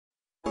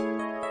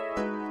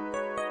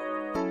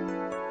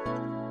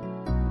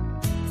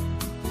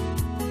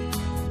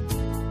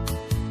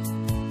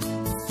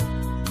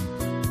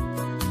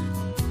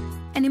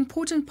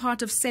important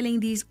part of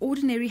selling these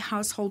ordinary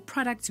household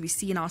products we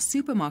see in our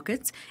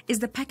supermarkets is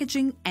the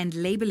packaging and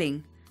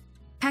labeling.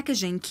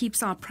 Packaging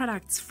keeps our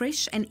products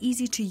fresh and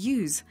easy to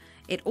use.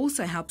 It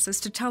also helps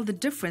us to tell the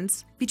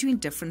difference between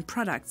different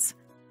products.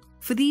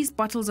 For these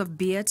bottles of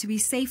beer to be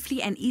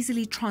safely and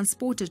easily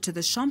transported to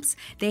the shops,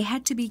 they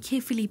had to be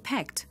carefully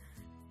packed.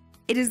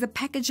 It is the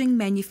packaging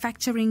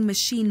manufacturing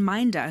machine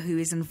minder who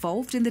is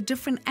involved in the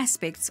different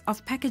aspects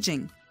of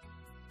packaging.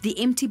 The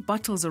empty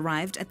bottles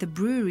arrived at the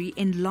brewery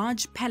in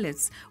large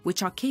pallets,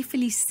 which are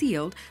carefully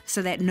sealed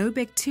so that no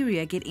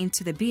bacteria get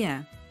into the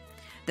beer.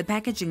 The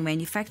packaging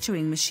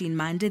manufacturing machine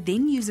minder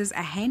then uses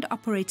a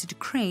hand-operated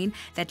crane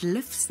that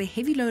lifts the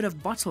heavy load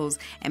of bottles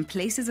and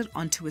places it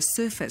onto a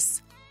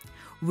surface.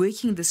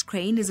 Working this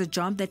crane is a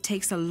job that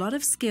takes a lot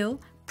of skill,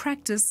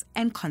 practice,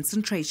 and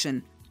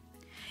concentration.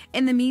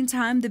 In the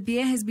meantime, the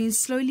beer has been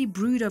slowly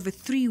brewed over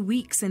 3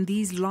 weeks in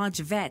these large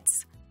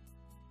vats.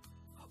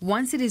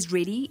 Once it is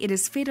ready, it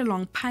is fed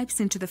along pipes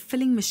into the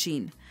filling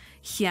machine.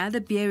 Here, the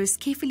beer is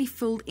carefully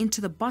filled into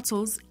the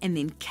bottles and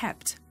then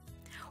capped.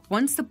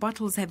 Once the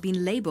bottles have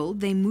been labeled,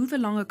 they move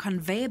along a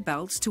conveyor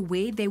belt to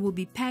where they will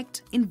be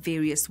packed in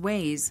various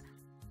ways.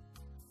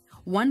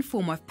 One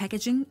form of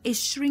packaging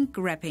is shrink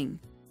wrapping.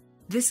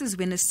 This is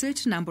when a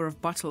certain number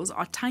of bottles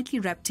are tightly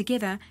wrapped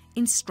together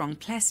in strong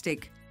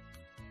plastic.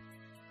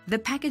 The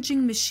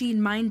packaging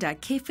machine minder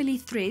carefully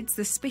threads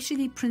the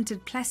specially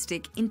printed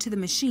plastic into the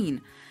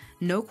machine.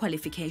 No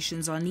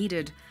qualifications are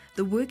needed.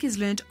 The work is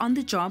learnt on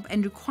the job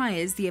and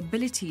requires the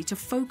ability to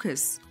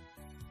focus.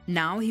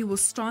 Now he will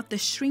start the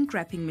shrink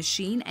wrapping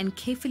machine and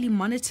carefully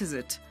monitors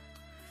it.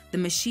 The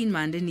machine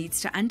minder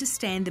needs to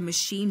understand the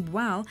machine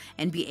well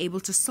and be able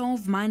to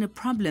solve minor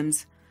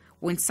problems.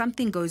 When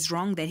something goes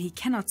wrong that he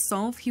cannot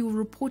solve, he will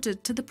report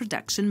it to the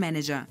production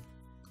manager.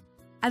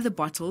 Other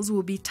bottles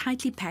will be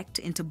tightly packed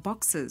into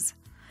boxes.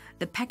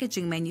 The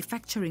packaging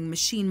manufacturing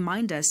machine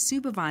minder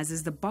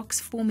supervises the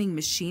box forming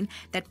machine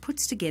that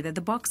puts together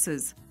the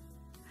boxes.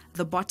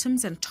 The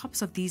bottoms and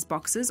tops of these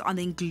boxes are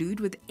then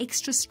glued with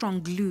extra strong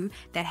glue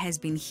that has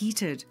been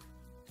heated.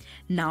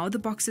 Now the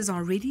boxes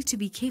are ready to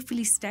be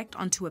carefully stacked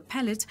onto a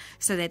pallet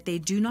so that they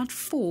do not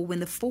fall when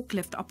the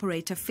forklift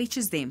operator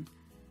fetches them.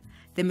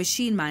 The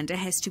machine minder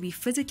has to be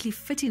physically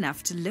fit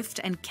enough to lift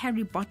and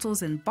carry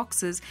bottles and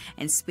boxes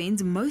and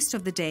spends most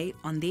of the day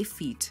on their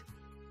feet.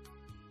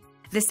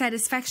 The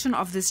satisfaction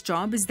of this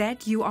job is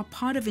that you are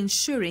part of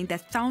ensuring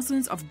that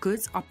thousands of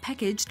goods are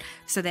packaged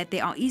so that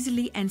they are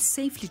easily and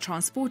safely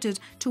transported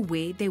to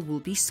where they will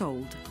be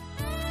sold.